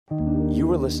You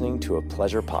were listening to a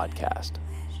Pleasure Podcast.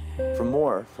 For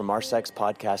more from our Sex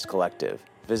Podcast Collective,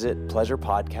 visit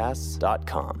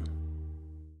pleasurepodcasts.com.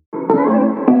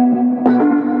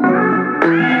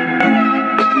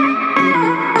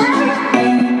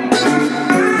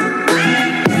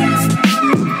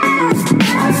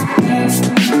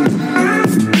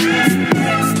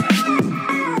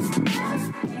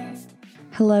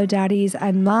 Hello, daddies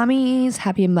and mommies.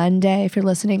 Happy Monday if you're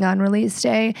listening on release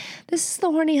day. This is the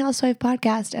Horny Housewife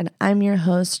Podcast, and I'm your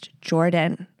host,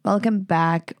 Jordan. Welcome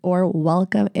back, or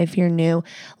welcome if you're new.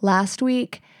 Last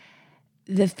week,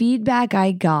 the feedback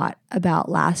I got about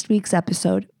last week's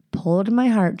episode pulled my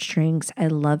heartstrings. I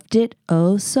loved it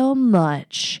oh so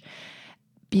much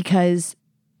because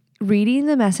reading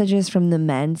the messages from the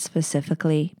men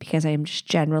specifically, because I'm just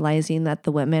generalizing that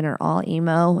the women are all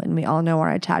emo and we all know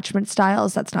our attachment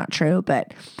styles. That's not true,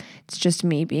 but it's just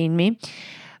me being me.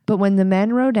 But when the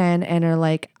men wrote in and are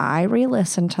like, I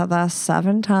re-listened to this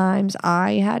 7 times.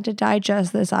 I had to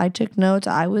digest this. I took notes.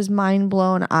 I was mind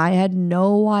blown. I had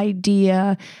no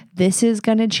idea this is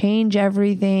going to change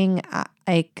everything.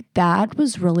 That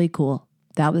was really cool.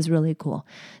 That was really cool.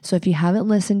 So if you haven't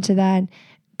listened to that,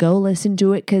 go listen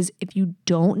to it, because if you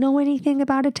don't know anything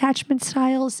about attachment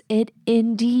styles, it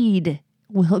indeed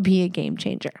will be a game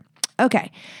changer. Okay,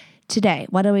 today,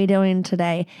 what are we doing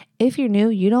today? If you're new,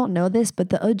 you don't know this, but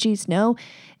the OGs know,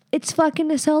 it's fucking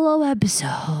a solo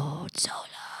episode. Solo.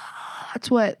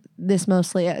 That's what this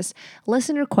mostly is.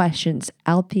 Listener questions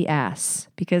out the ass,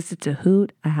 because it's a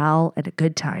hoot, a howl, and a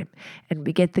good time. And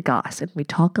we get the goss, and we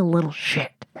talk a little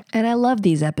shit. And I love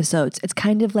these episodes. It's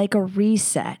kind of like a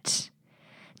reset.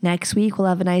 Next week, we'll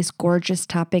have a nice, gorgeous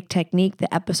topic technique.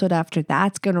 The episode after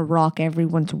that's going to rock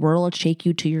everyone's world, shake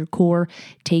you to your core,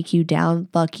 take you down,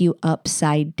 fuck you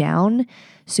upside down.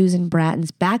 Susan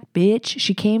Bratton's back, bitch.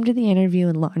 She came to the interview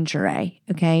in lingerie,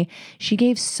 okay? She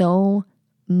gave so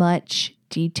much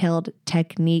detailed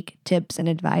technique, tips, and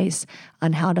advice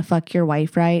on how to fuck your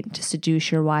wife right, to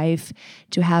seduce your wife,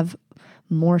 to have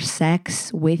more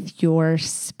sex with your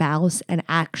spouse and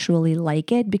actually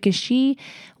like it, because she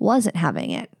wasn't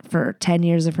having it for 10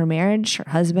 years of her marriage. Her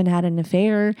husband had an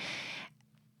affair.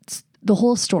 It's the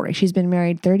whole story. She's been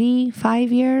married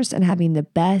 35 years and having the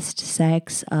best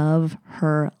sex of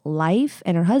her life.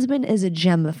 And her husband is a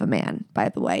gem of a man, by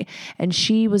the way. And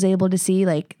she was able to see,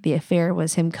 like, the affair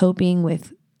was him coping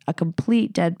with a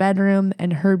complete dead bedroom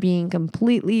and her being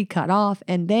completely cut off.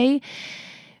 And they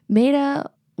made a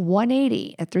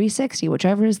 180, a 360,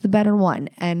 whichever is the better one.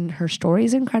 And her story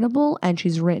is incredible. And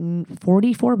she's written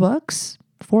 44 books,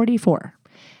 44.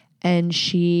 And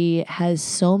she has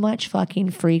so much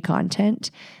fucking free content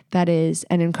that is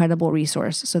an incredible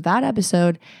resource. So that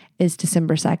episode is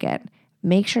December 2nd.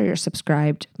 Make sure you're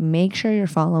subscribed. Make sure you're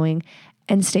following,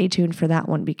 and stay tuned for that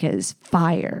one, because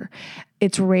fire.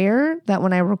 It's rare that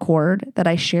when I record that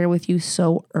I share with you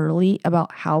so early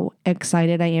about how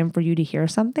excited I am for you to hear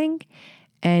something.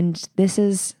 And this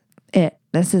is it.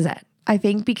 This is it. I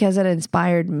think because it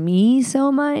inspired me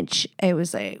so much, it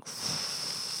was like,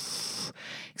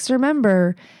 because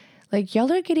remember, like,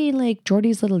 y'all are getting like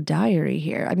Jordy's little diary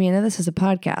here. I mean, this is a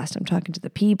podcast. I'm talking to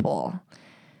the people.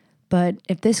 But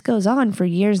if this goes on for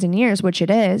years and years, which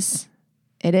it is,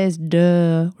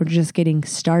 duh. We're just getting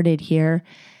started here.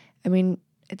 I mean,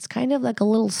 it's kind of like a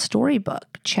little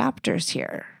storybook, chapters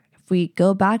here. If we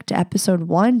go back to episode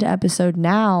 1 to episode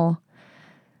now,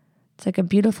 it's like a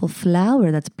beautiful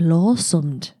flower that's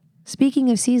blossomed. Speaking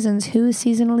of seasons, who is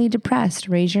seasonally depressed?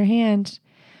 Raise your hand.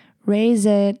 Raise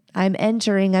it. I'm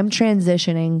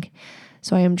transitioning.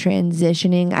 So I am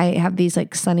transitioning. I have these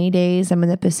like sunny days. I'm in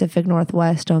the Pacific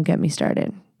Northwest. Don't get me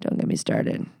started.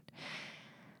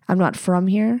 I'm not from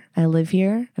here. I live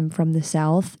here. I'm from the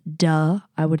South. Duh.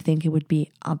 I would think it would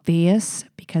be obvious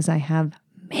because I have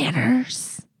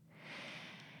manners.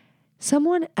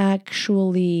 Someone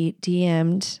actually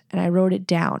DM'd, and I wrote it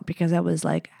down because I was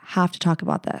like, have to talk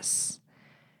about this.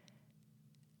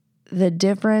 The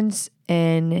difference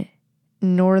in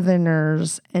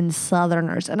Northerners and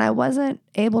Southerners. And I wasn't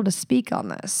able to speak on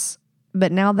this.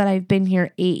 But now that I've been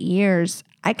here 8 years,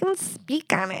 I can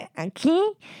speak on it,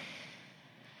 okay?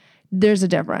 There's a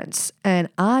difference. And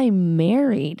I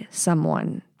married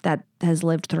someone that has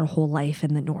lived their whole life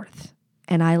in the North.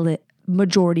 And I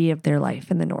majority of their life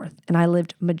in the North. And I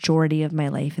lived majority of my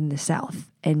life in the South.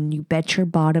 And you bet your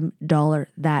bottom dollar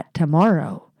that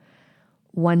tomorrow,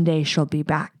 one day she'll be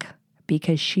back,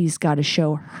 because she's got to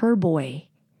show her boy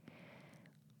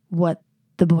what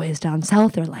the boys down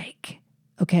South are like.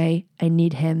 Okay? I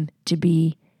need him to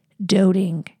be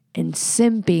doting and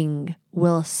simping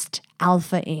whilst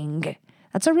alphaing.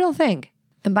 That's a real thing.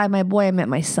 And by my boy, I meant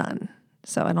my son.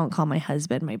 So I don't call my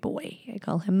husband my boy. I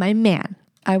call him my man.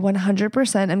 I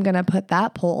 100% am going to put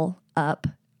that poll up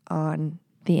on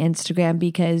the Instagram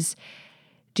because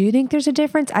do you think there's a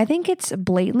difference? I think it's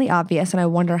blatantly obvious, and I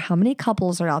wonder how many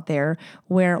couples are out there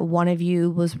where one of you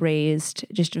was raised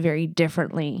just very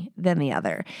differently than the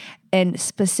other, and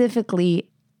specifically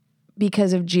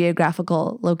because of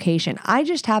geographical location. I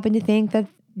just happen to think that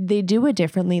they do it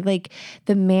differently. Like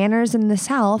the manners in the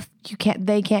South,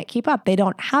 they can't keep up. They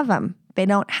don't have them.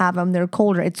 They're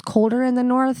colder. It's colder in the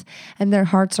North, and their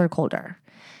hearts are colder.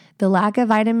 The lack of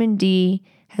vitamin D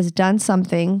has done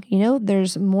something.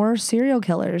 There's more serial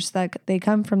killers that they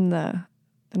come from the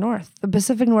North, the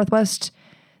Pacific Northwest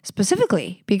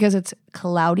specifically, because it's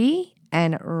cloudy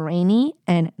and rainy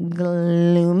and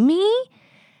gloomy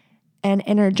and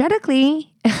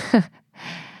energetically,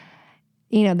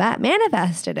 that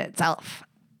manifested itself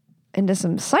into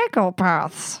some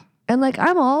psychopaths. And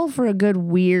I'm all for a good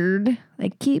weird,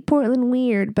 keep Portland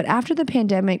weird. But after the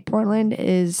pandemic, Portland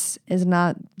is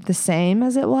not the same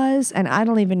as it was. And I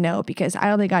don't even know because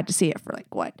I only got to see it for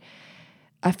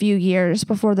a few years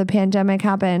before the pandemic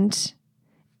happened.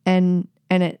 And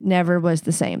it never was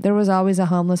the same. There was always a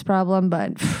homeless problem,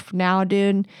 but now,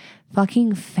 dude,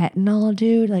 fucking fentanyl,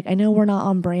 dude. I know we're not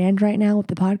on brand right now with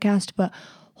the podcast, but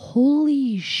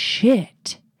holy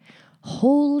shit.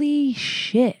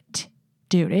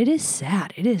 Dude, it is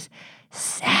sad. It is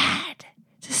sad.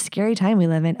 It's a scary time we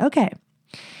live in. Okay.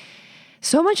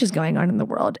 So much is going on in the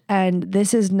world, and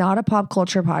this is not a pop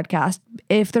culture podcast.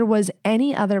 If there was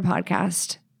any other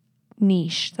podcast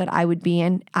niche that I would be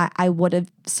in, I would have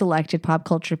selected pop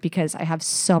culture because I have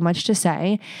so much to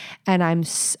say, and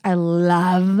I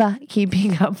love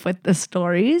keeping up with the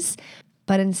stories.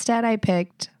 But instead, I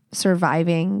picked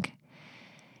surviving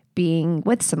being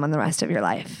with someone the rest of your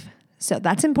life. So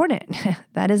that's important.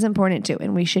 That is important too.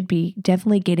 And we should be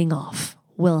definitely getting off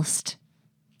whilst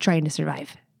trying to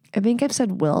survive. I think I've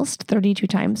said whilst 32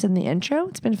 times in the intro.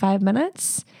 It's been 5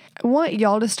 minutes. I want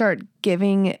y'all to start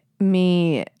giving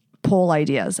me poll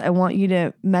ideas. I want you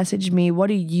to message me. What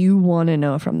do you want to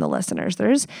know from the listeners?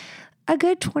 There's a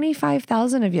good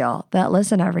 25,000 of y'all that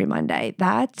listen every Monday.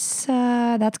 That's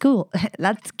cool.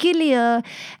 That's cool.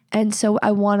 And so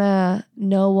I want to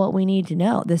know what we need to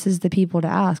know. This is the people to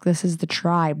ask. This is the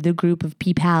tribe, the group of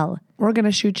people. We're going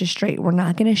to shoot you straight. We're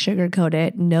not going to sugarcoat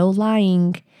it. No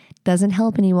lying. Doesn't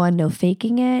help anyone. No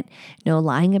faking it. No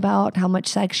lying about how much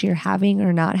sex you're having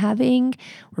or not having.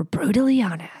 We're brutally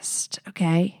honest,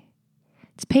 okay?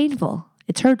 It's painful.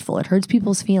 It's hurtful. It hurts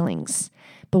people's feelings.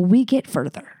 But we get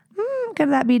further.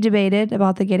 Could that be debated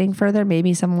about the getting further?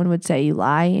 Maybe someone would say you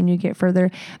lie and you get further.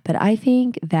 But I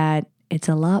think that it's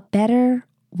a lot better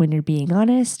when you're being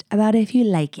honest about if you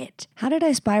like it. How did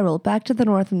I spiral back to the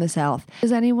North and the South?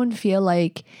 Does anyone feel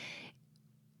like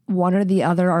one or the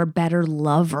other are better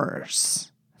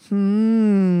lovers?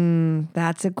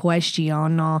 That's a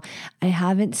question. I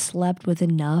haven't slept with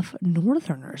enough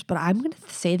Northerners, but I'm going to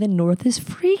say the North is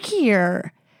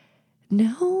freakier.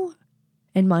 No,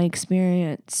 in my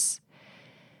experience.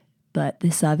 But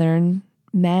the Southern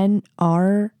men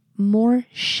are more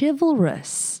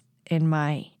chivalrous in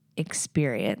my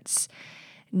experience.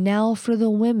 Now for the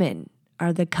women,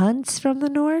 are the cunts from the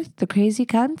North, the crazy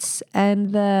cunts,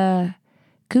 and the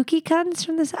kooky cunts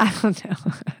from the South? I don't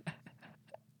know.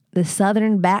 The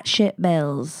Southern batshit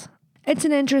bells. It's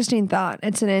an interesting thought.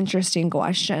 It's an interesting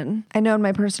question. I know in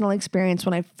my personal experience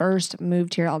when I first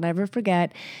moved here, I'll never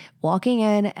forget walking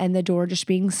in and the door just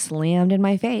being slammed in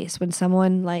my face when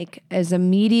someone is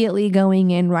immediately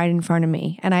going in right in front of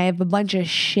me and I have a bunch of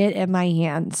shit in my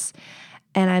hands.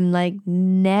 And I'm like,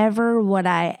 never would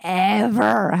I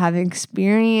ever have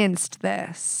experienced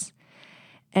this.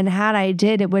 And had I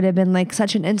did, it would have been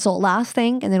such an insult. Last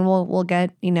thing, and then we'll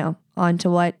get, on to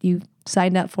what you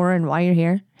signed up for and why you're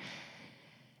here.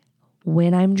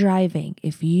 When I'm driving,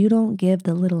 if you don't give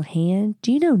the little hand,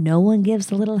 do you know no one gives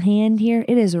the little hand here?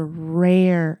 It is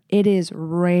rare. It is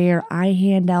rare. I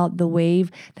hand out the wave,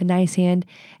 the nice hand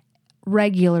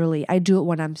regularly. I do it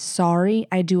when I'm sorry.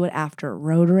 I do it after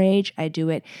road rage. I do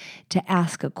it to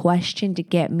ask a question to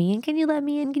get me in. Can you let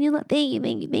me in? Can you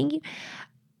thank you.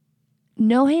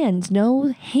 No hands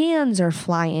are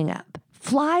flying up.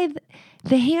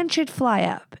 The hand should fly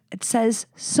up. It says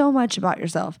so much about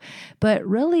yourself. But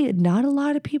really, not a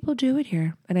lot of people do it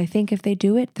here. And I think if they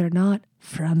do it, they're not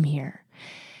from here.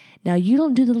 Now, you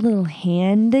don't do the little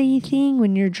handy thing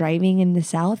when you're driving in the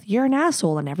South. You're an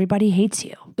asshole and everybody hates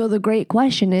you. So the great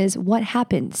question is, what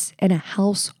happens in a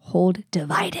household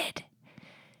divided?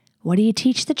 What do you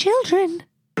teach the children?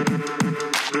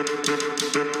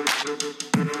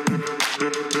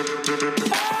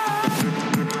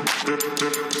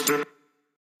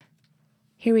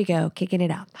 Here we go, kicking it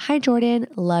up. Hi, Jordan.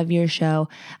 Love your show.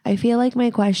 I feel like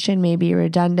my question may be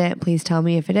redundant. Please tell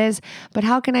me if it is. But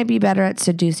how can I be better at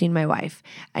seducing my wife?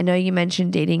 I know you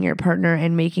mentioned dating your partner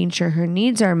and making sure her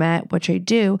needs are met, which I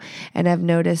do, and I've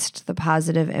noticed the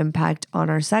positive impact on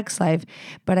our sex life.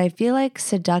 But I feel like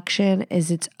seduction is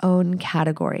its own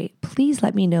category. Please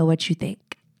let me know what you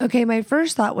think. Okay, my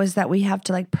first thought was that we have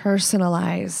to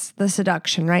personalize the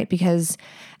seduction, right? Because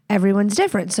everyone's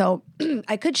different. So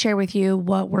I could share with you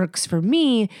what works for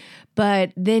me,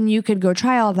 but then you could go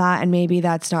try all that and maybe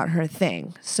that's not her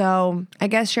thing. So I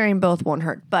guess sharing both won't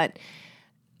hurt, but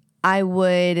I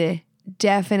would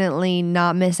definitely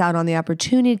not miss out on the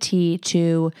opportunity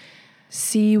to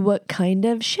see what kind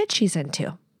of shit she's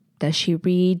into. Does she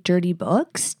read dirty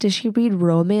books? Does she read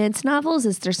romance novels?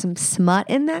 Is there some smut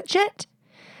in that shit?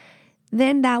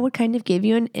 Then that would kind of give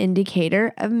you an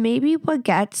indicator of maybe what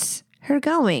gets her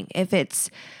going. If it's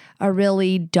a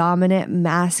really dominant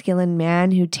masculine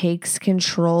man who takes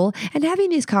control, and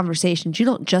having these conversations, you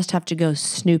don't just have to go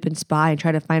snoop and spy and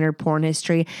try to find her porn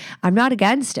history. I'm not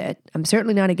against it. I'm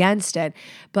certainly not against it.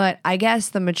 But I guess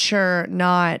the mature,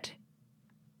 not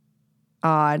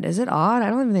odd, is it odd?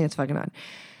 I don't even think it's fucking odd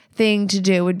thing to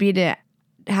do would be to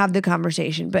have the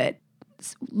conversation. But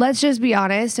let's just be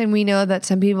honest, and we know that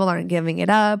some people aren't giving it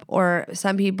up, or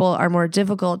some people are more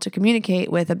difficult to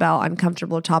communicate with about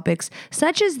uncomfortable topics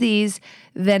such as these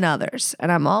than others.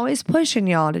 And I'm always pushing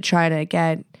y'all to try to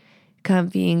get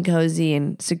comfy and cozy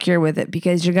and secure with it,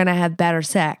 because you're going to have better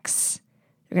sex.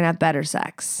 You're going to have better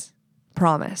sex.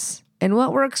 Promise. And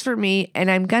what works for me,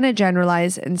 and I'm going to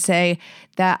generalize and say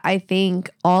that I think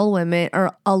all women,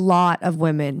 or a lot of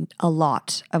women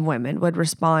would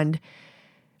respond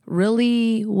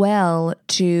really well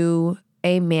to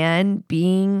a man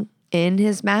being in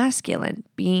his masculine,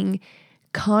 being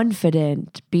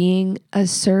confident, being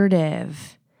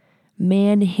assertive,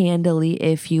 manhandly,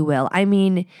 if you will. I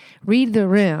mean, read the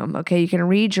room, okay? You can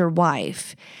read your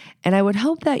wife. And I would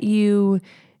hope that you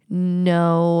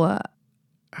know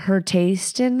her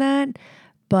taste in that,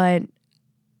 but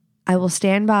I will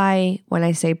stand by when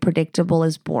I say predictable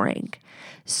is boring.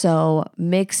 So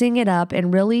mixing it up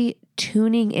and really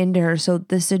tuning into her. So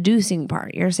the seducing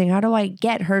part, you're saying, how do I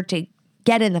get her to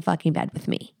get in the fucking bed with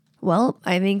me? Well,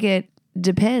 I think it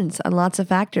depends on lots of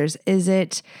factors. Is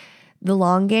it the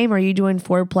long game? Are you doing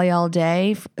foreplay all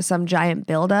day, some giant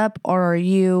buildup? Or are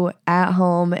you at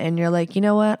home and you're like, you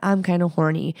know what? I'm kind of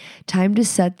horny. Time to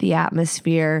set the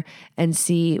atmosphere and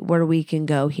see where we can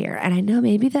go here. And I know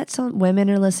maybe that's women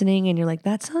are listening and you're like,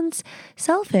 that sounds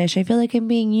selfish. I feel like I'm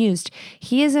being used.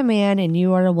 He is a man and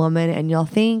you are a woman, and you'll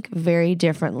think very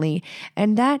differently.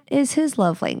 And that is his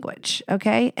love language.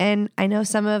 Okay. And I know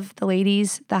some of the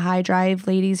ladies, the high drive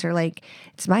ladies, are like,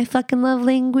 it's my fucking love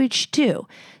language too.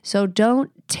 So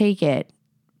don't take it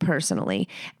personally.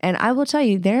 And I will tell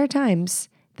you, there are times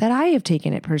that I have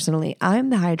taken it personally.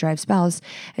 I'm the high drive spouse.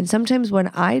 And sometimes when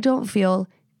I don't feel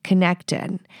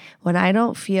connected, when I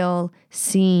don't feel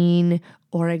seen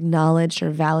or acknowledged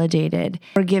or validated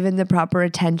or given the proper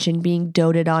attention, being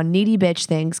doted on, needy bitch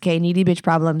things, okay, needy bitch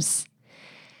problems,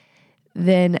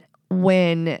 then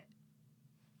when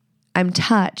I'm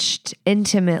touched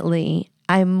intimately,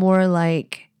 I'm more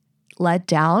like let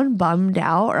down, bummed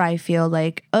out, or I feel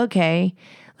like, okay,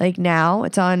 like now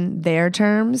it's on their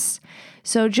terms.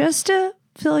 So just to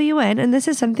fill you in, and this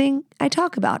is something I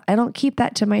talk about. I don't keep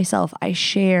that to myself. I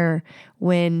share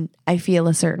when I feel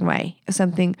a certain way. If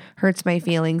something hurts my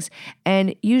feelings.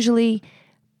 And usually,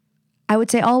 I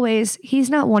would say always, he's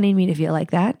not wanting me to feel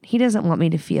like that. He doesn't want me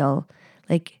to feel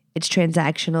like it's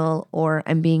transactional or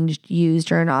I'm being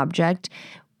used or an object.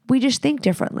 We just think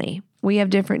differently. We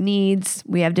have different needs.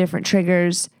 We have different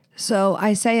triggers. So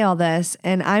I say all this,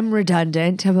 and I'm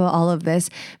redundant about all of this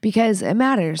because it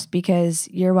matters, because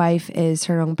your wife is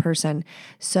her own person.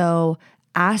 So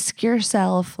ask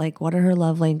yourself, like, what are her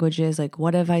love languages? Like,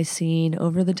 what have I seen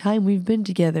over the time we've been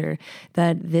together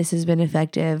that this has been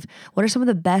effective? What are some of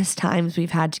the best times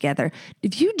we've had together?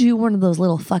 If you do one of those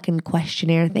little fucking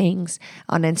questionnaire things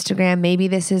on Instagram, maybe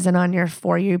this isn't on your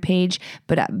For You page,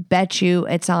 but I bet you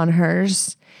it's on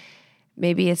hers.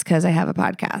 Maybe it's because I have a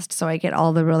podcast, so I get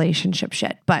all the relationship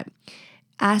shit. But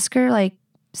ask her like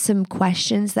some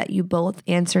questions that you both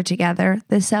answer together.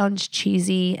 This sounds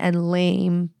cheesy and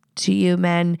lame to you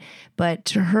men, but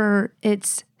to her,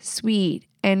 it's sweet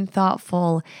and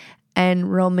thoughtful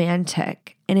and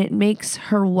romantic. And it makes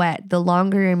her wet. The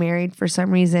longer you're married, for some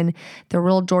reason, the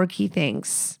real dorky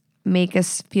things make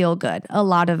us feel good. A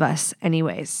lot of us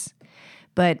anyways.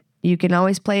 But you can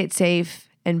always play it safe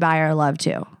and buy our love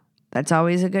too. That's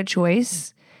always a good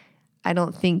choice. I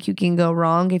don't think you can go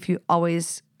wrong if you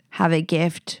always have a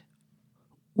gift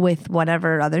with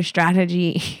whatever other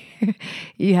strategy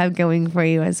you have going for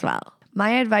you as well.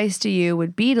 My advice to you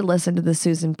would be to listen to the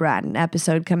Susan Bratton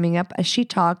episode coming up, as she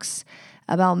talks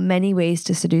about many ways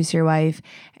to seduce your wife,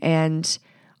 and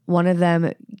one of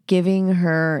them giving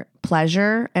her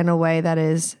pleasure in a way that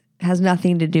has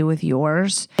nothing to do with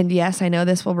yours. And yes, I know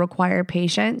this will require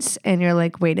patience, and you're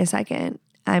like, wait a second,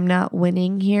 I'm not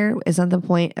winning here. Isn't the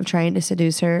point of trying to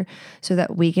seduce her so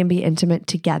that we can be intimate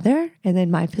together and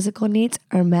then my physical needs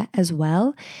are met as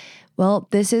well? Well,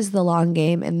 this is the long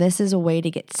game, and this is a way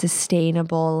to get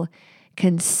sustainable,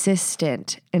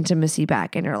 consistent intimacy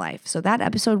back in your life. So that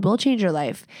episode will change your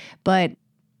life. But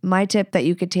my tip that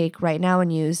you could take right now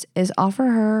and use is offer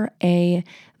her a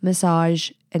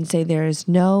massage and say there is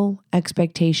no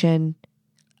expectation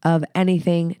of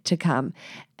anything to come.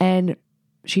 And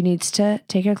she needs to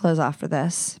take her clothes off for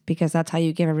this, because that's how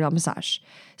you give a real massage.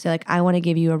 So like, I want to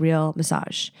give you a real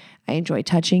massage. I enjoy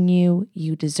touching you.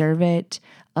 You deserve it.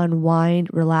 Unwind,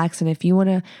 relax. And if you want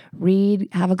to read,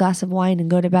 have a glass of wine and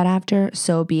go to bed after,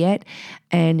 so be it.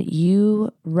 And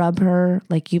you rub her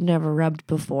like you've never rubbed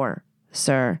before,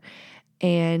 sir.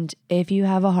 And if you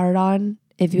have a hard on,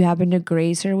 if you happen to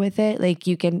graze her with it, like,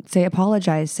 you can say,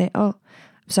 apologize, say, oh,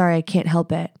 I'm sorry, I can't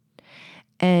help it.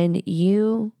 And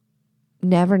you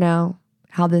never know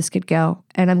how this could go.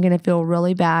 And I'm going to feel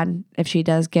really bad if she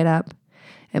does get up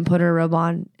and put her robe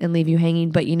on and leave you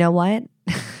hanging. But you know what?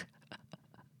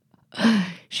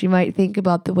 She might think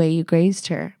about the way you grazed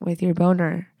her with your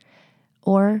boner.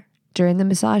 Or during the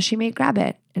massage, she may grab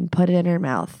it and put it in her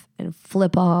mouth and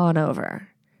flip on over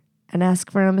and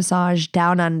ask for a massage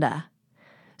down under.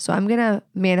 So I'm going to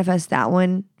manifest that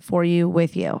one for you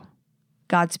with you.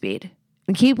 Godspeed.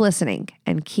 And keep listening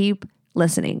and keep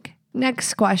listening.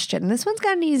 Next question. This one's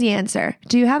got an easy answer.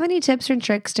 Do you have any tips or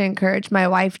tricks to encourage my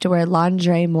wife to wear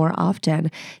lingerie more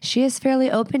often? She is fairly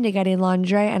open to getting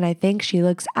lingerie, and I think she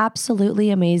looks absolutely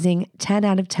amazing. 10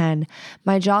 out of 10.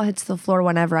 My jaw hits the floor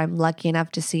whenever I'm lucky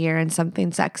enough to see her in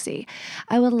something sexy.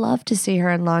 I would love to see her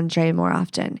in lingerie more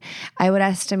often. I would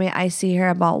estimate I see her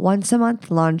about once a month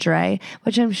lingerie,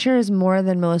 which I'm sure is more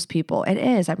than most people. It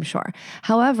is, I'm sure.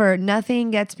 However,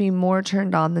 nothing gets me more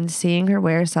turned on than seeing her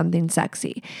wear something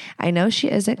sexy. I know she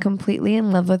isn't completely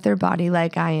in love with her body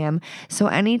like I am, so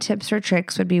any tips or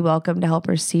tricks would be welcome to help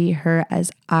her see her as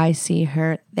I see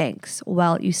her. Thanks.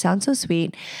 Well, you sound so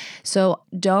sweet. So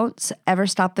don't ever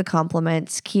stop the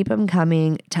compliments. Keep them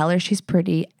coming. Tell her she's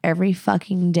pretty every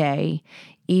fucking day,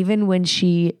 even when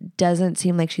she doesn't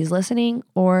seem like she's listening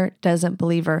or doesn't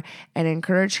believe her, and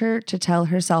encourage her to tell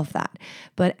herself that.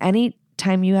 But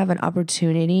anytime you have an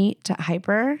opportunity to hype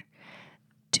her,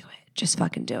 just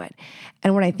fucking do it.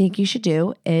 And what I think you should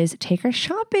do is take her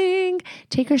shopping,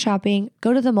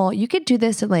 go to the mall. You could do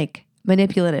this in like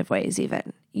manipulative ways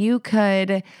even. You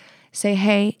could say,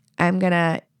 hey,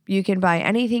 you can buy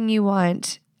anything you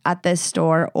want at this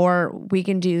store, or we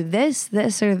can do this,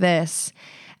 or this.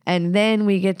 And then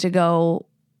we get to go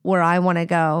where I want to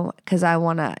go, because I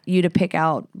want you to pick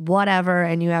out whatever,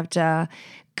 and you have to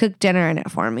cook dinner in it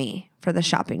for me for the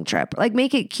shopping trip. Like,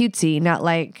 make it cutesy, not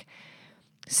like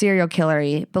serial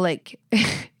killery, but like,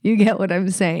 you get what I'm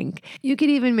saying. You could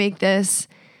even make this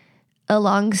a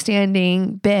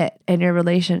long-standing bit in your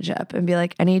relationship and be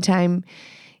like, anytime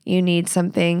you need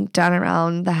something done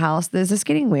around the house, this is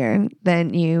getting weird,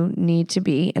 then you need to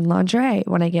be in lingerie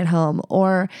when I get home.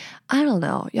 Or I don't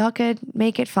know, y'all could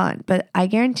make it fun, but I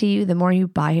guarantee you the more you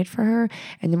buy it for her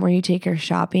and the more you take her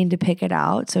shopping to pick it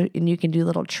out, and you can do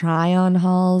little try-on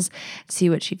hauls, see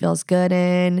what she feels good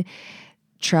in,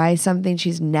 try something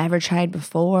she's never tried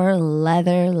before,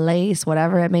 leather, lace,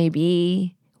 whatever it may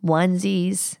be,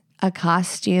 onesies, a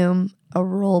costume, a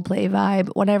role play vibe,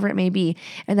 whatever it may be.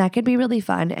 And that could be really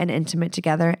fun and intimate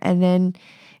together. And then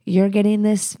you're getting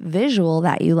this visual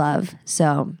that you love.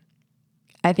 So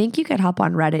I think you could hop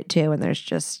on Reddit too, and there's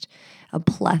just a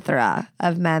plethora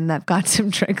of men that've got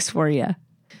some tricks for you.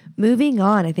 Moving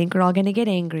on, I think we're all going to get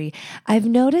angry. I've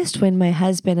noticed when my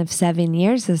husband of 7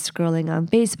 years is scrolling on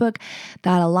Facebook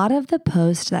that a lot of the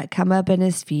posts that come up in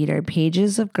his feed are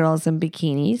pages of girls in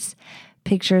bikinis,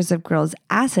 pictures of girls'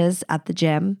 asses at the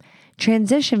gym,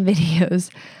 transition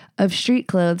videos of street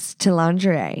clothes to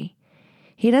lingerie.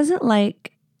 He doesn't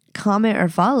like, comment, or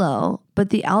follow, but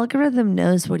the algorithm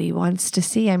knows what he wants to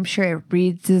see. I'm sure it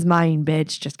reads his mind,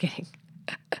 bitch. Just kidding.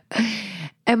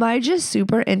 Am I just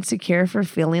super insecure for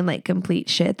feeling like complete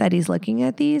shit that he's looking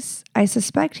at these? I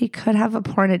suspect he could have a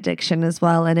porn addiction as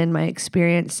well, and in my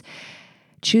experience,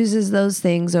 chooses those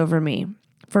things over me.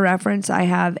 For reference, I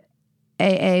have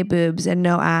AA boobs and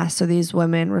no ass, so these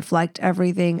women reflect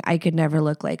everything I could never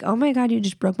look like. Oh my God, you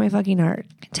just broke my fucking heart.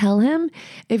 Tell him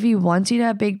if he wants you to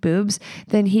have big boobs,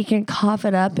 then he can cough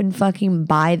it up and fucking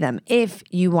buy them if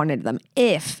you wanted them.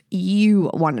 If you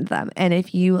wanted them. And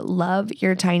if you love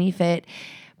your tiny fit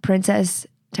princess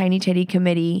tiny titty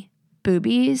committee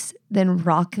boobies, then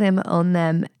rock them, own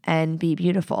them, and be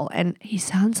beautiful. And he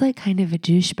sounds like kind of a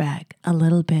douchebag a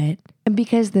little bit. And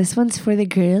because this one's for the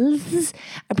girls,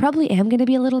 I probably am going to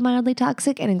be a little mildly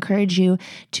toxic and encourage you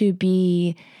to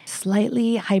be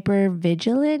slightly hyper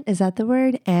vigilant. Is that the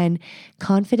word? And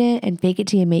confident and fake it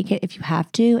till you make it if you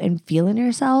have to, and feeling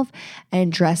yourself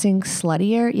and dressing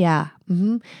sluttier. Yeah.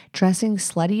 Dressing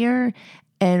sluttier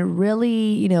and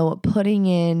really, putting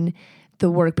in the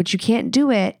work, but you can't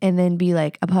do it and then be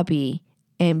like a puppy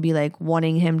and be like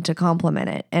wanting him to compliment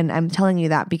it. And I'm telling you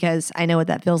that because I know what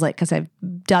that feels like because I've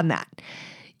done that.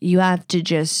 You have to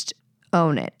just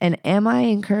own it. And am I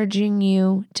encouraging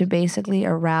you to basically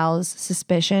arouse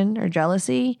suspicion or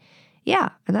jealousy? Yeah.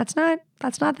 And that's not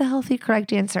the healthy,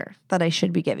 correct answer that I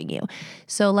should be giving you.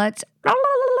 So let's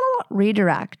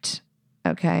redirect.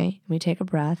 Okay. Let me take a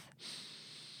breath.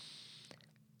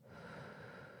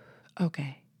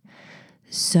 Okay.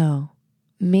 So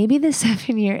maybe the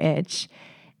 7-year itch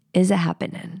is a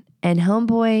happening and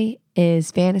homeboy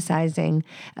is fantasizing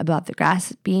about the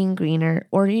grass being greener,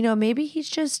 or, maybe he's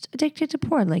just addicted to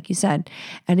porn, like you said,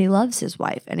 and he loves his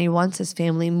wife and he wants his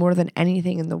family more than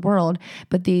anything in the world.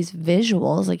 But these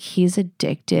visuals, like he's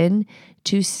addicted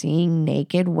to seeing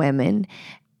naked women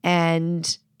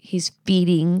and he's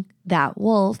feeding that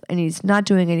wolf and he's not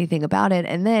doing anything about it.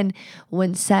 And then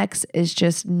when sex is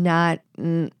just not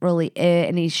really it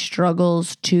and he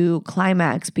struggles to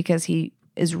climax because he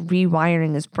is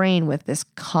rewiring his brain with this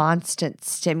constant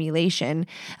stimulation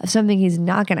of something he's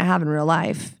not going to have in real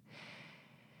life,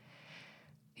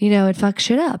 it fucks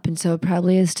shit up. And so it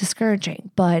probably is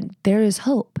discouraging, but there is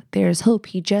hope. There's hope.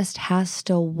 He just has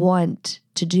to want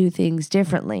to do things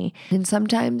differently. And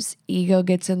sometimes ego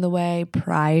gets in the way,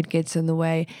 pride gets in the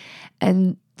way,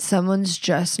 and someone's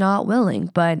just not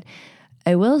willing. But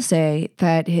I will say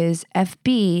that his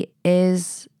FB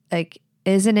is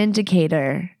an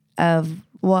indicator of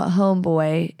what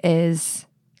homeboy is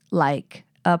like,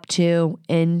 up to,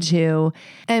 into.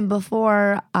 And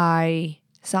before I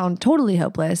sound totally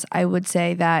hopeless, I would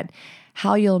say that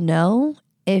how you'll know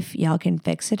if y'all can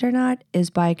fix it or not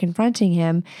is by confronting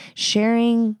him,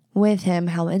 sharing with him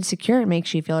how insecure it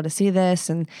makes you feel to see this.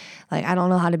 And like, I don't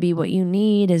know how to be what you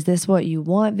need. Is this what you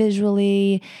want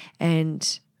visually?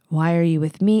 And why are you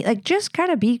with me? Like, just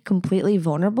kind of be completely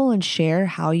vulnerable and share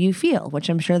how you feel, which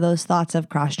I'm sure those thoughts have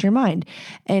crossed your mind.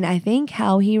 And I think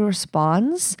how he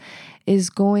responds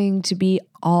is going to be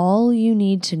all you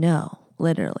need to know,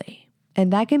 literally.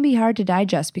 And that can be hard to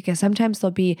digest because sometimes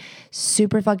they'll be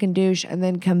super fucking douche and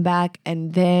then come back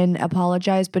and then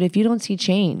apologize. But if you don't see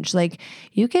change, like,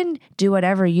 you can do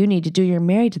whatever you need to do. You're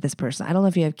married to this person. I don't know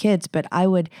if you have kids, but I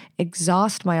would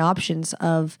exhaust my options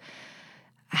of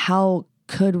how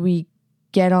could we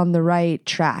get on the right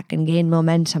track and gain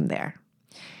momentum there.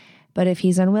 But if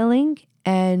he's unwilling,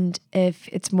 and if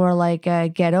it's more like a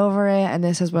get over it and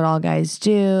this is what all guys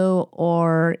do,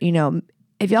 or,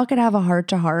 if y'all could have a heart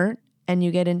to heart and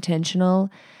you get intentional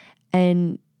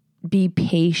and be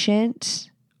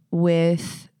patient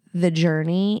with the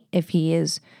journey, if he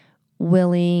is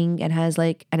willing and has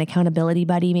like an accountability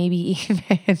buddy, maybe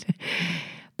even.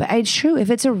 But it's true.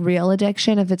 If it's a real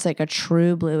addiction, if it's like a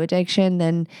true blue addiction,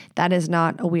 then that is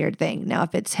not a weird thing. Now,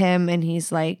 if it's him and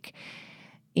he's like,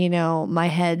 my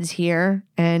head's here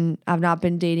and I've not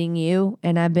been dating you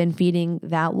and I've been feeding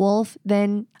that wolf,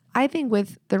 then I think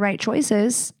with the right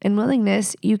choices and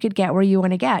willingness, you could get where you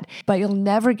want to get. But you'll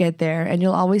never get there and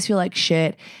you'll always feel like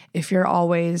shit if you're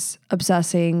always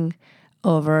obsessing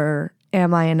over,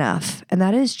 am I enough? And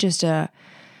that is just a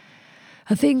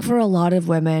thing for a lot of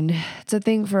women. It's a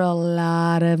thing for a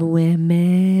lot of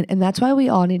women. And that's why we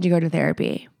all need to go to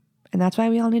therapy.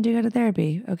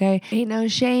 Okay? Ain't no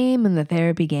shame in the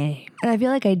therapy game. And I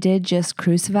feel like I did just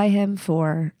crucify him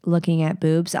for looking at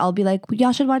boobs. I'll be like,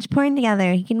 y'all should watch porn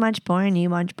together. He can watch porn, you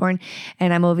watch porn.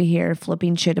 And I'm over here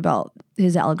flipping shit about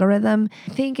his algorithm.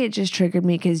 I think it just triggered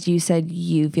me because you said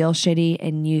you feel shitty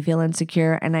and you feel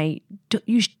insecure. And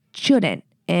you shouldn't.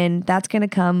 And that's going to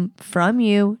come from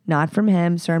you, not from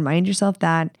him. So remind yourself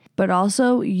that. But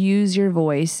also use your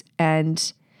voice,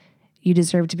 and you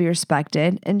deserve to be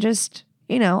respected. And just,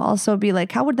 also be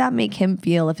like, how would that make him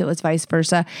feel if it was vice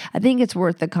versa? I think it's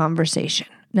worth the conversation.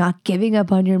 Not giving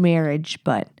up on your marriage,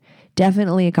 but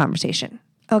definitely a conversation.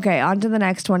 Okay, on to the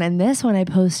next one. And this one I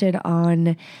posted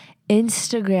on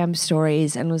Instagram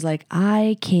stories and was like,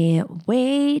 I can't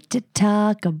wait to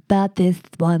talk about this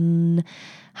one.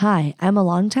 Hi, I'm a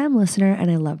longtime listener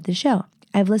and I love the show.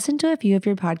 I've listened to a few of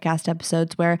your podcast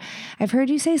episodes where I've heard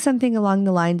you say something along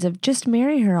the lines of just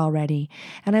marry her already.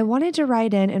 And I wanted to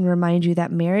write in and remind you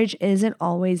that marriage isn't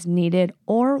always needed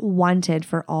or wanted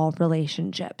for all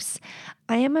relationships.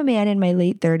 I am a man in my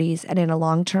late 30s and in a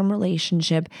long-term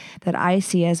relationship that I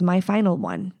see as my final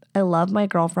one. I love my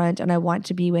girlfriend and I want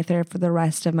to be with her for the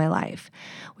rest of my life.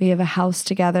 We have a house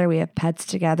together, we have pets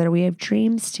together, we have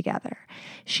dreams together.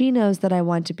 She knows that I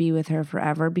want to be with her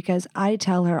forever because I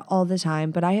tell her all the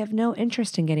time, but I have no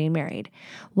interest in getting married.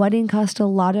 Weddings cost a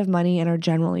lot of money and are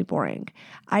generally boring.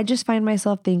 I just find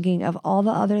myself thinking of all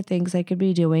the other things I could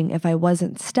be doing if I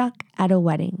wasn't stuck at a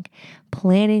wedding.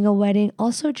 Planning a wedding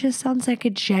also just sounds like a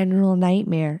general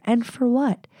nightmare. And for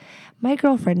what? My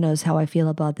girlfriend knows how I feel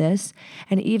about this,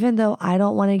 and even though I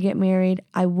don't want to get married,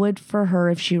 I would for her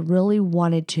if she really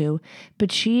wanted to,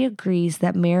 but she agrees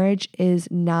that marriage is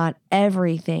not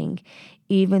everything,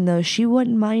 even though she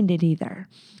wouldn't mind it either.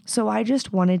 So I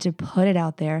just wanted to put it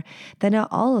out there that not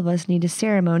all of us need a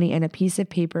ceremony and a piece of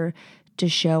paper to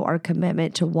show our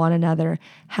commitment to one another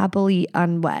happily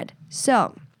unwed.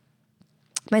 So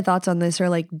my thoughts on this are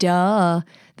like, duh,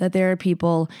 that there are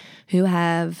people who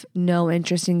have no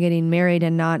interest in getting married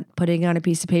and not putting on a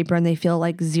piece of paper and they feel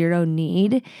like zero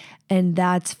need. And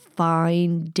that's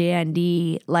fine,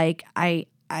 dandy. Like I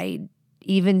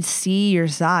even see your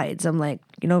sides. I'm like,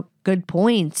 good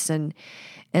points. And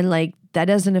like, that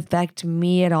doesn't affect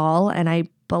me at all. And I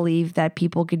believe that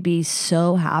people could be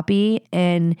so happy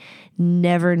and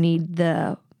never need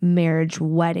the marriage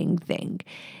wedding thing.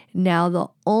 Now, the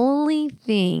only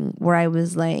thing where I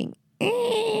was like,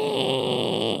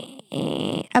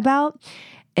 about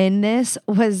in this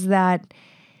was that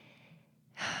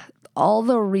all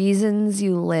the reasons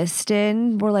you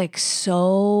listed were like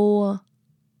so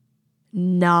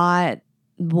not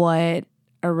what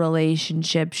a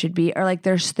relationship should be, or like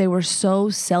they were so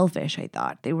selfish. I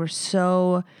thought they were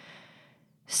so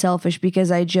selfish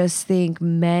because I just think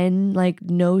men, like,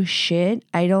 no shit,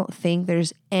 I don't think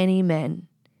there's any men,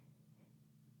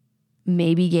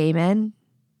 maybe gay men,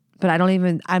 but I don't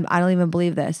even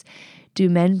believe this. Do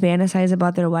men fantasize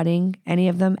about their wedding? Any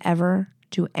of them ever?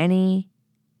 Do any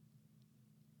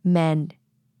men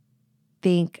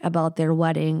think about their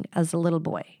wedding as a little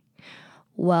boy?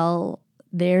 Well,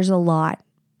 there's a lot.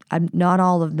 Not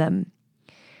all of them,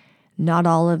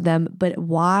 but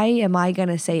why am I going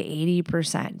to say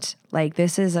 80%? Like,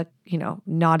 this is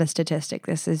not a statistic.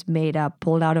 This is made up,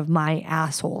 pulled out of my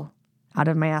asshole.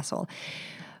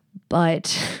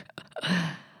 But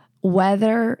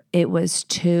whether it was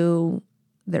to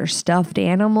their stuffed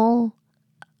animal,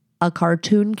 a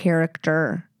cartoon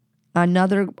character,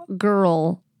 another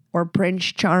girl, or Prince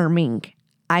Charming,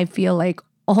 I feel like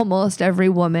almost every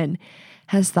woman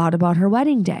has thought about her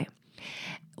wedding day.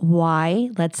 Why?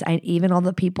 Even all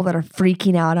the people that are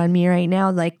freaking out on me right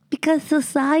now, like, because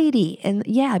society, and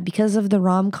yeah, because of the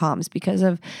rom-coms, because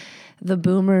of the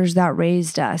boomers that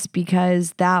raised us,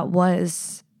 because that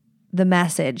was the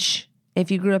message.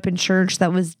 If you grew up in church,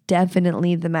 that was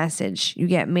definitely the message. You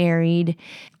get married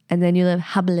and then you live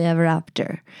happily ever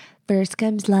after. First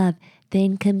comes love,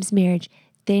 then comes marriage,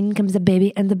 then comes the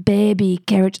baby and the baby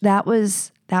carriage. That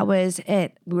was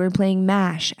it. We were playing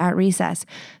MASH at recess.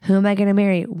 Who am I going to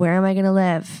marry? Where am I going to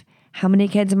live? How many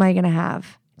kids am I going to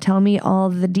have? Tell me all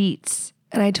the deets.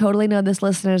 And I totally know this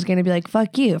listener is going to be like,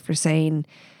 fuck you for saying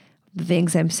the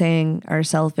things I'm saying are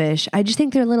selfish. I just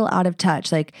think they're a little out of touch,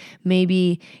 like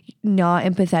maybe not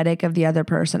empathetic of the other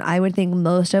person. I would think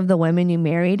most of the women you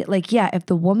married, like, yeah, if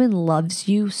the woman loves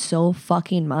you so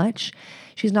fucking much,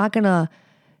 she's not going to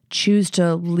choose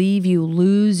to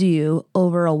lose you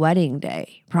over a wedding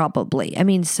day, probably. I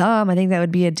mean, I think that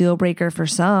would be a deal breaker for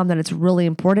some, that it's really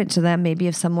important to them. Maybe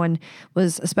if someone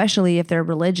was, especially if they're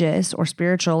religious or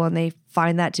spiritual and they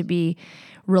find that to be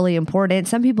really important.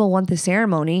 Some people want the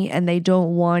ceremony and they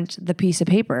don't want the piece of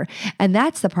paper. And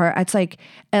that's the part, it's like,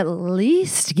 at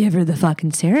least give her the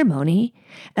fucking ceremony.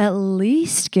 At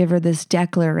least give her this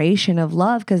declaration of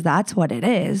love, because that's what it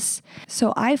is.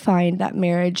 So I find that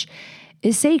marriage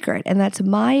is sacred, and that's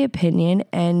my opinion,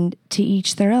 and to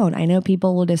each their own. I know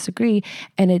people will disagree,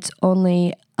 and it's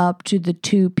only up to the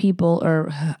two people,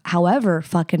 or however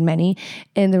fucking many,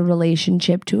 in the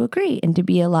relationship to agree and to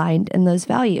be aligned in those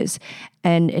values.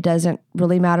 And it doesn't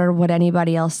really matter what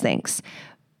anybody else thinks.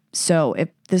 So if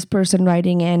this person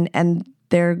writing in and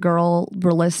their girl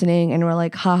were listening and we're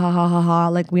like, ha ha ha ha ha,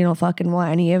 like, we don't fucking want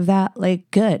any of that,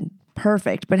 like, good.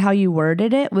 perfect. But how you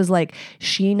worded it was like,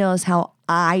 she knows how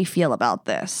I feel about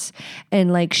this.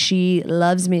 And like, she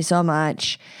loves me so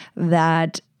much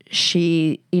that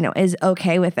she, is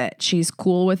okay with it. She's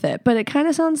cool with it. But it kind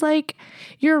of sounds like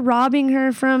you're robbing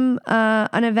her from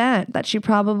an event that she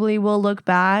probably will look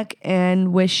back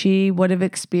and wish she would have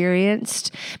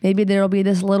experienced. Maybe there'll be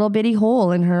this little bitty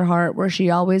hole in her heart where she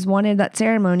always wanted that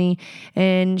ceremony.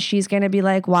 And she's going to be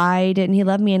like, why didn't he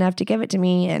love me enough to give it to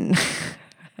me? And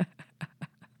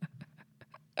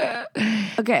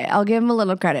okay, I'll give him a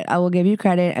little credit. I will give you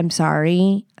credit. I'm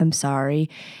sorry.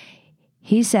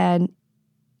 He said,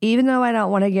 even though I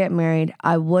don't want to get married,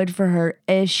 I would for her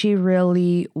if she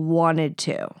really wanted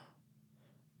to.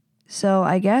 So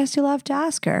I guess you'll have to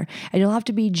ask her. And you'll have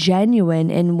to be genuine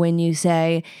in when you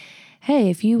say, hey,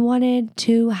 if you wanted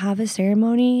to have a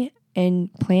ceremony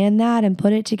and plan that and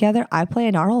put it together, I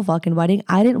planned our whole fucking wedding.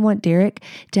 I didn't want Derek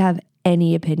to have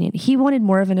any opinion. He wanted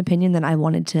more of an opinion than I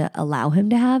wanted to allow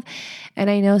him to have. And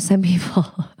I know some people,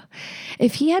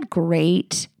 if he had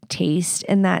great taste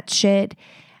in that shit,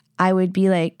 I would be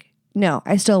like, no,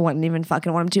 I still wouldn't even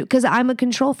fucking want him to, because I'm a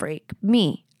control freak.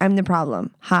 I'm the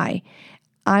problem. Hi.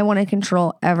 I want to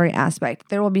control every aspect.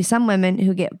 There will be some women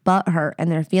who get butt hurt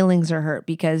and their feelings are hurt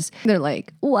because they're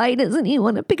like, why doesn't he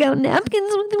want to pick out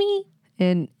napkins with me?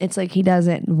 And it's like he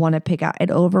doesn't want to pick out. It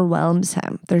overwhelms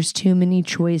him. There's too many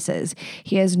choices.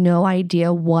 He has no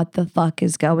idea what the fuck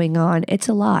is going on. It's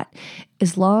a lot.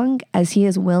 As long as he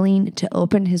is willing to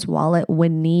open his wallet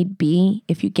when need be,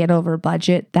 if you get over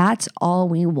budget, that's all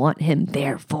we want him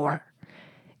there for.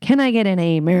 Can I get an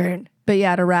amen? But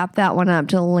yeah, to wrap that one up,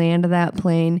 to land that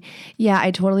plane, yeah, I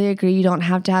totally agree. You don't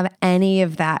have to have any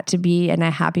of that to be in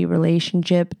a happy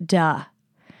relationship. Duh.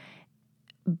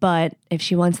 But if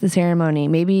she wants the ceremony,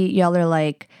 maybe y'all are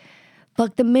like,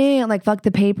 fuck the mail, like fuck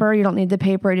the paper. You don't need the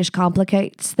paper. It just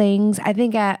complicates things. I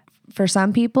think for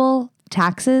some people,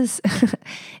 taxes,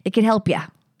 it can help you.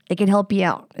 It can help you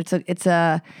out. It's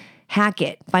a hack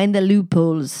it, find the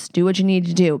loopholes, do what you need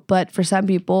to do. But for some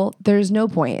people, there's no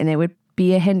point and it would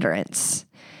be a hindrance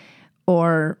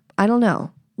or I don't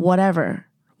know, whatever.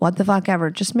 What the fuck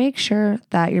ever. Just make sure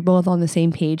that you're both on the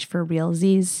same page for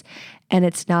realsies. And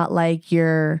it's not like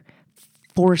you're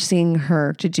forcing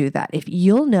her to do that. If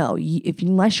you'll know,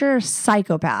 unless you're a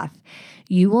psychopath,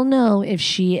 you will know if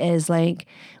she is like,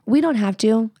 we don't have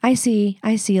to. I see,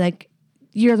 like,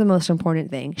 you're the most important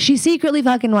thing. She secretly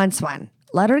fucking wants one.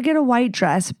 Let her get a white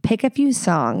dress, pick a few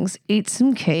songs, eat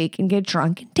some cake, and get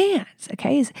drunk and dance,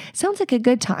 okay? Sounds like a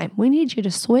good time. We need you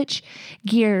to switch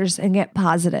gears and get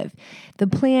positive. The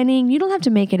planning, you don't have to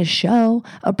make it a show,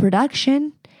 a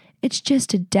production. It's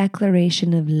just a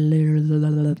declaration of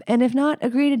love. And if not,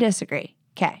 agree to disagree.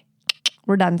 Okay,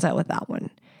 we're done so with that one.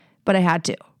 But I had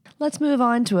to. Let's move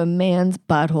on to a man's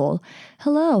butthole.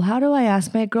 Hello, how do I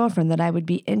ask my girlfriend that I would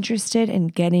be interested in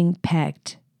getting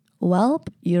pegged? Well,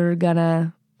 you're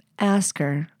gonna ask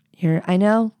her. I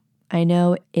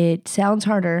know it sounds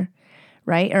harder,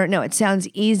 right? Or no, it sounds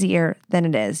easier than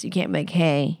it is. You can't be like,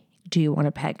 hey, do you want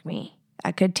to peg me?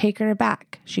 I could take her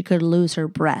aback. She could lose her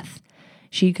breath.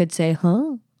 She could say,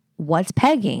 huh? What's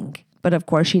pegging? But of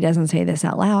course, she doesn't say this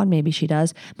out loud. Maybe she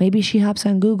does. Maybe she hops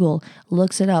on Google,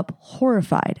 looks it up,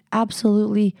 horrified,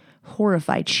 absolutely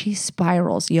horrified. She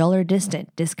spirals. Y'all are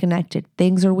distant, disconnected.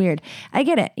 Things are weird. I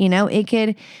get it.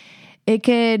 It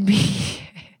could be,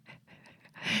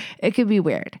 it could be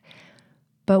weird.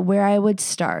 But where I would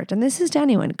start, and this is to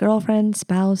anyone, girlfriend,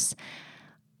 spouse,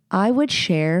 I would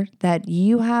share that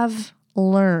you have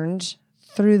learned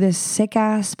through this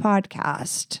sick-ass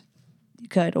podcast,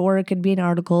 or it could be an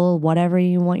article, whatever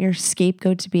you want your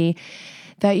scapegoat to be,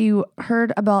 that you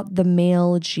heard about the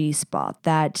male G-spot,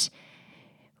 that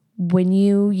when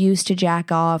you used to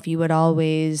jack off, you would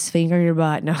always finger your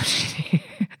butt, no,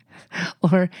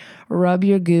 or rub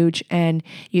your gooch, and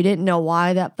you didn't know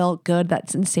why that felt good. That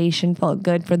sensation felt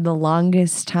good for the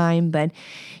longest time, but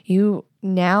you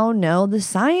now know the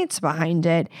science behind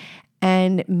it.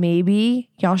 And maybe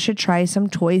y'all should try some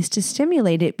toys to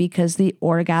stimulate it because the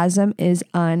orgasm is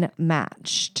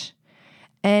unmatched.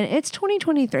 And it's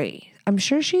 2023. I'm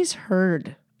sure she's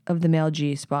heard of the male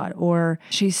G-spot, or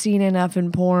she's seen enough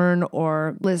in porn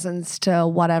or listens to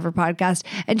whatever podcast,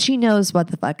 and she knows what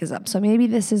the fuck is up. So maybe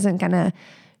this isn't going to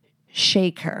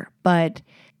shake her. But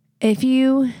if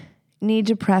you need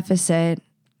to preface it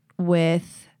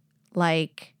with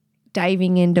like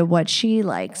diving into what she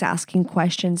likes, asking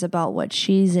questions about what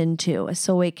she's into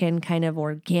so it can kind of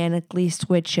organically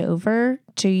switch over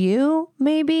to you,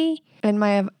 maybe. And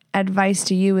my advice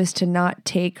to you is to not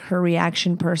take her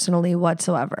reaction personally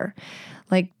whatsoever.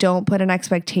 Like, don't put an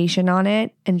expectation on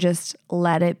it and just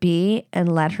let it be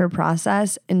and let her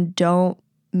process, and don't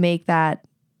make that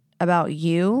about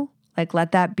you. Like,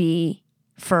 let that be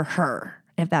for her,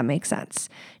 if that makes sense.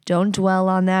 Don't dwell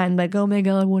on that and like, oh my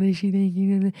God, what is she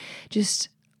thinking? Just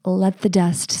let the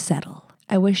dust settle.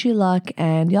 I wish you luck,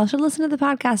 and y'all should listen to the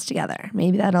podcast together.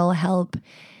 Maybe that'll help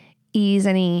ease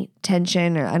any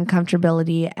tension or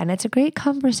uncomfortability. And it's a great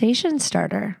conversation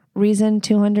starter. Reason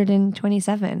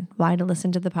 227, why to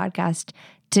listen to the podcast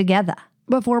together.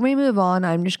 Before we move on,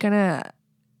 I'm just going to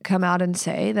come out and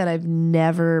say that I've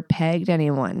never pegged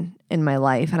anyone in my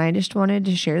life. And I just wanted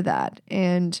to share that.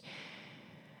 And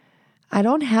I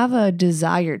don't have a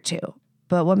desire to.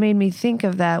 But what made me think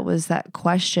of that was that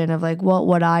question of like, what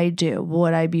would I do?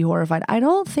 Would I be horrified? I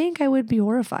don't think I would be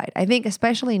horrified. I think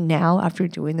especially now after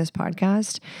doing this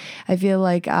podcast, I feel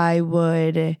like I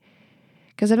would,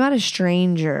 because I'm not a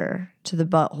stranger to the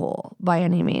butthole by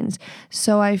any means.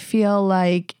 So I feel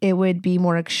like it would be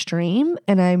more extreme,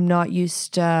 and I'm not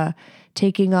used to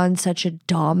taking on such a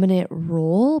dominant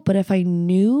role. But if I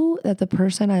knew that the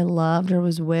person I loved or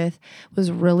was with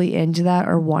was really into that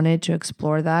or wanted to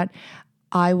explore that,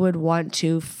 I would want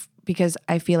to, because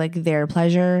I feel like their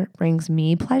pleasure brings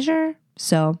me pleasure.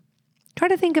 So try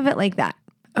to think of it like that.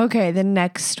 Okay, the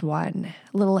next one,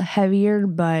 a little heavier,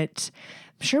 but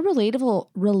I'm sure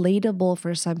relatable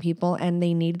for some people, and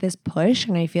they need this push,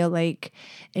 and I feel like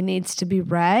it needs to be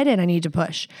read, and I need to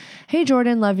push. Hey,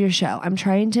 Jordan, love your show. I'm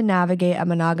trying to navigate a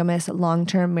monogamous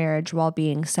long-term marriage while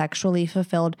being sexually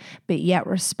fulfilled, but yet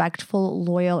respectful,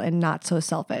 loyal, and not so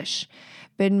selfish.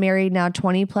 Been married now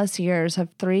 20 plus years, have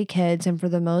 3 kids, and for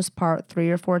the most part,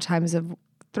 3 or 4 times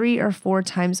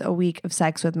a week of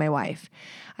sex with my wife.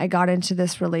 I got into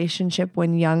this relationship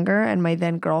when younger, and my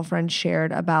then girlfriend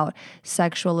shared about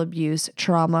sexual abuse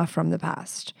trauma from the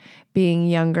past. Being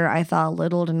younger, I thought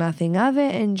little to nothing of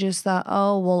it and just thought,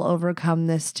 oh, we'll overcome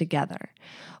this together.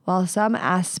 While some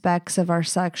aspects of our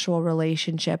sexual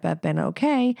relationship have been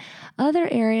okay, other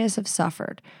areas have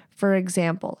suffered. For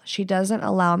example, she doesn't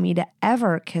allow me to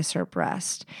ever kiss her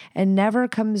breast and never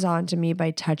comes on to me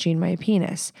by touching my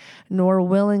penis, nor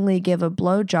willingly give a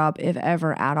blowjob if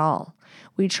ever at all.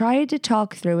 We tried to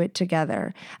talk through it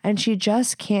together, and she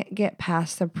just can't get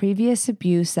past the previous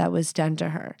abuse that was done to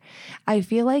her. I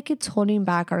feel like it's holding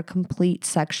back our complete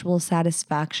sexual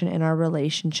satisfaction in our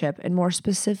relationship, and more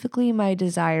specifically, my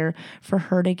desire for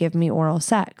her to give me oral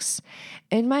sex.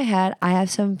 In my head, I have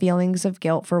some feelings of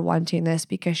guilt for wanting this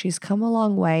because she's come a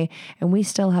long way and we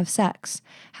still have sex.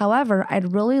 However,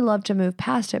 I'd really love to move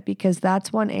past it because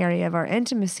that's one area of our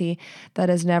intimacy that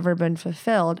has never been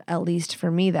fulfilled, at least for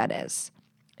me, that is.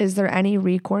 Is there any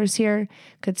recourse here?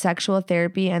 Could sexual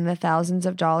therapy and the thousands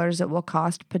of dollars it will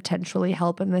cost potentially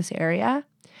help in this area?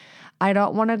 I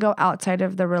don't want to go outside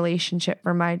of the relationship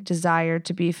for my desire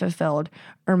to be fulfilled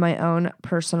or my own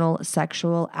personal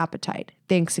sexual appetite.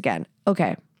 Thanks again.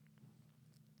 Okay.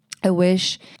 I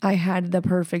wish I had the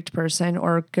perfect person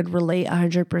or could relate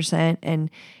 100% and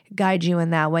guide you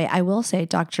in that way. I will say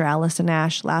Dr. Allison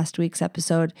Ash, last week's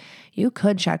episode, you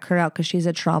could check her out because she's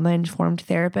a trauma-informed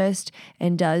therapist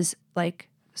and does like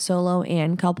solo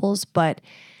and couples, but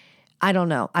I don't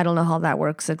know. I don't know how that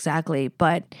works exactly,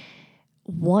 but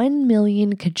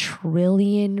 1,000,000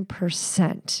 quadrillion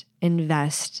 %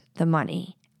 invest the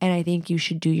money. And I think you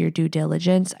should do your due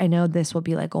diligence. I know this will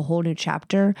be like a whole new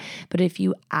chapter, but if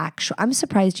you I'm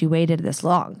surprised you waited this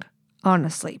long,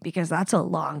 honestly, because that's a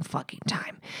long fucking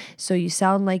time. So you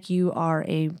sound like you are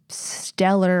a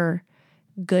stellar,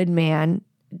 good man,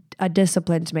 a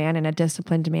disciplined man, and a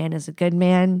disciplined man is a good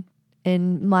man,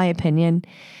 in my opinion.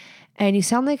 And you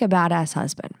sound like a badass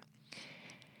husband.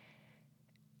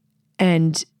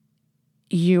 And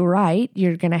you're right,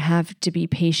 you're going to have to be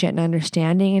patient and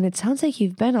understanding. And it sounds like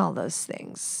you've been all those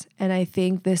things. And I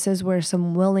think this is where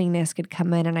some willingness could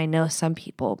come in. And I know some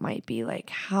people might be like,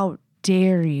 how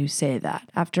dare you say that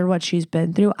after what she's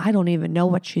been through? I don't even know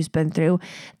what she's been through,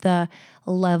 the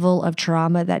level of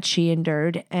trauma that she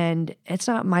endured. And it's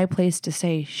not my place to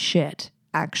say shit,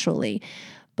 actually.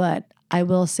 But I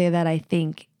will say that I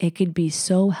think it could be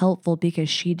so helpful because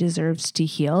she deserves to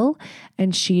heal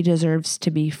and she deserves to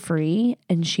be free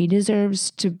and she deserves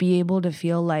to be able to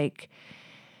feel like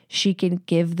she can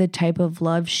give the type of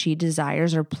love she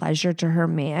desires or pleasure to her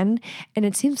man. And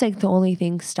it seems like the only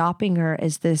thing stopping her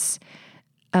is this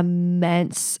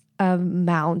immense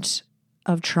amount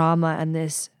of trauma and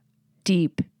this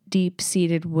deep,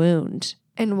 deep-seated wound.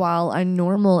 And while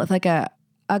if like a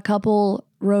couple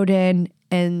wrote in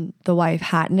and the wife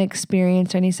hadn't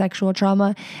experienced any sexual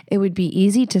trauma, it would be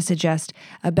easy to suggest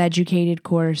a beducated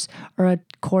course or a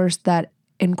course that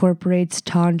incorporates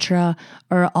Tantra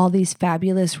or all these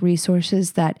fabulous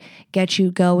resources that get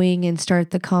you going and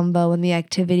start the combo and the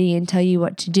activity and tell you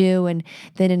what to do. And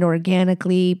then it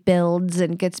organically builds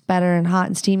and gets better and hot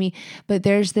and steamy. But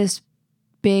there's this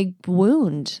big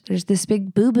wound. There's this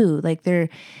big boo-boo. Like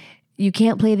you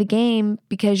can't play the game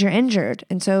because you're injured.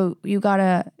 And so you got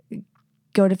to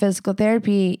go to physical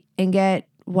therapy and get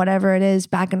whatever it is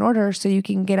back in order so you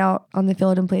can get out on the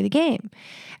field and play the game.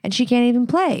 And she can't even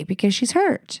play because she's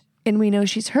hurt. And we know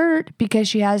she's hurt because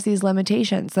she has these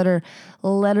limitations that are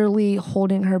literally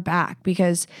holding her back,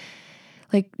 because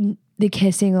like the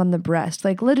kissing on the breast,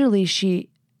 like literally she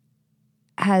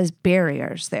has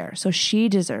barriers there. So she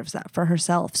deserves that for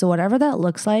herself. So whatever that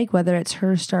looks like, whether it's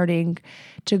her starting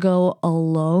to go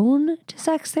alone to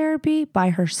sex therapy by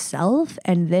herself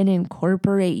and then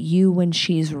incorporate you when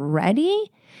she's ready,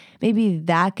 maybe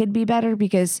that could be better,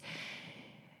 because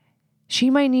she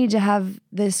might need to have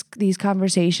these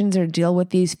conversations or deal with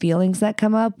these feelings that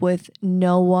come up with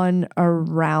no one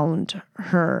around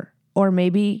her. Or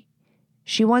maybe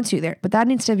she wants you there, but that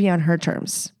needs to be on her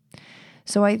terms.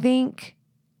 So I think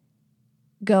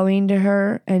going to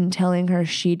her and telling her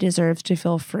she deserves to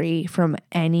feel free from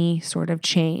any sort of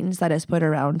chains that is put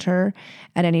around her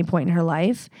at any point in her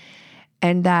life,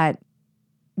 and that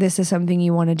this is something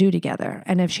you want to do together.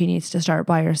 And if she needs to start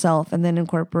by herself and then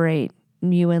incorporate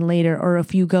you in later, or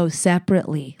if you go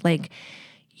separately, like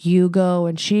you go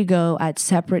and she go at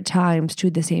separate times to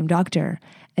the same doctor,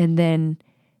 and then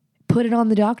put it on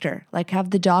the doctor. Like have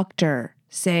the doctor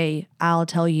say, I'll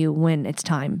tell you when it's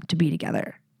time to be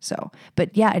together. So,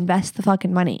 but yeah, invest the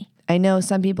fucking money. I know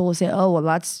some people will say, oh, well,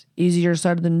 that's easier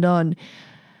said than done.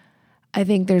 I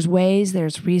think there's ways,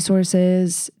 there's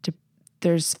resources,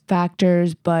 there's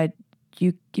factors, but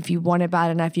if you want it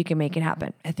bad enough, you can make it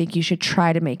happen. I think you should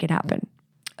try to make it happen.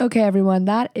 Okay, everyone,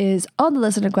 that is all the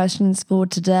listener questions for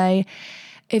today.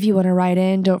 If you want to write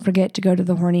in, don't forget to go to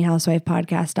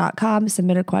thehornyhousewifepodcast.com,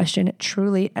 submit a question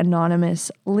truly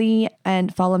anonymously,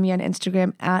 and follow me on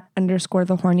Instagram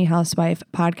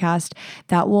 @_thehornyhousewifepodcast.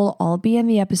 That will all be in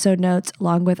the episode notes,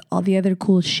 along with all the other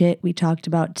cool shit we talked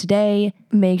about today.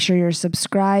 Make sure you're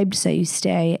subscribed so you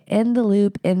stay in the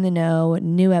loop, in the know,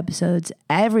 new episodes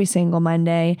every single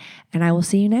Monday, and I will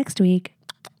see you next week.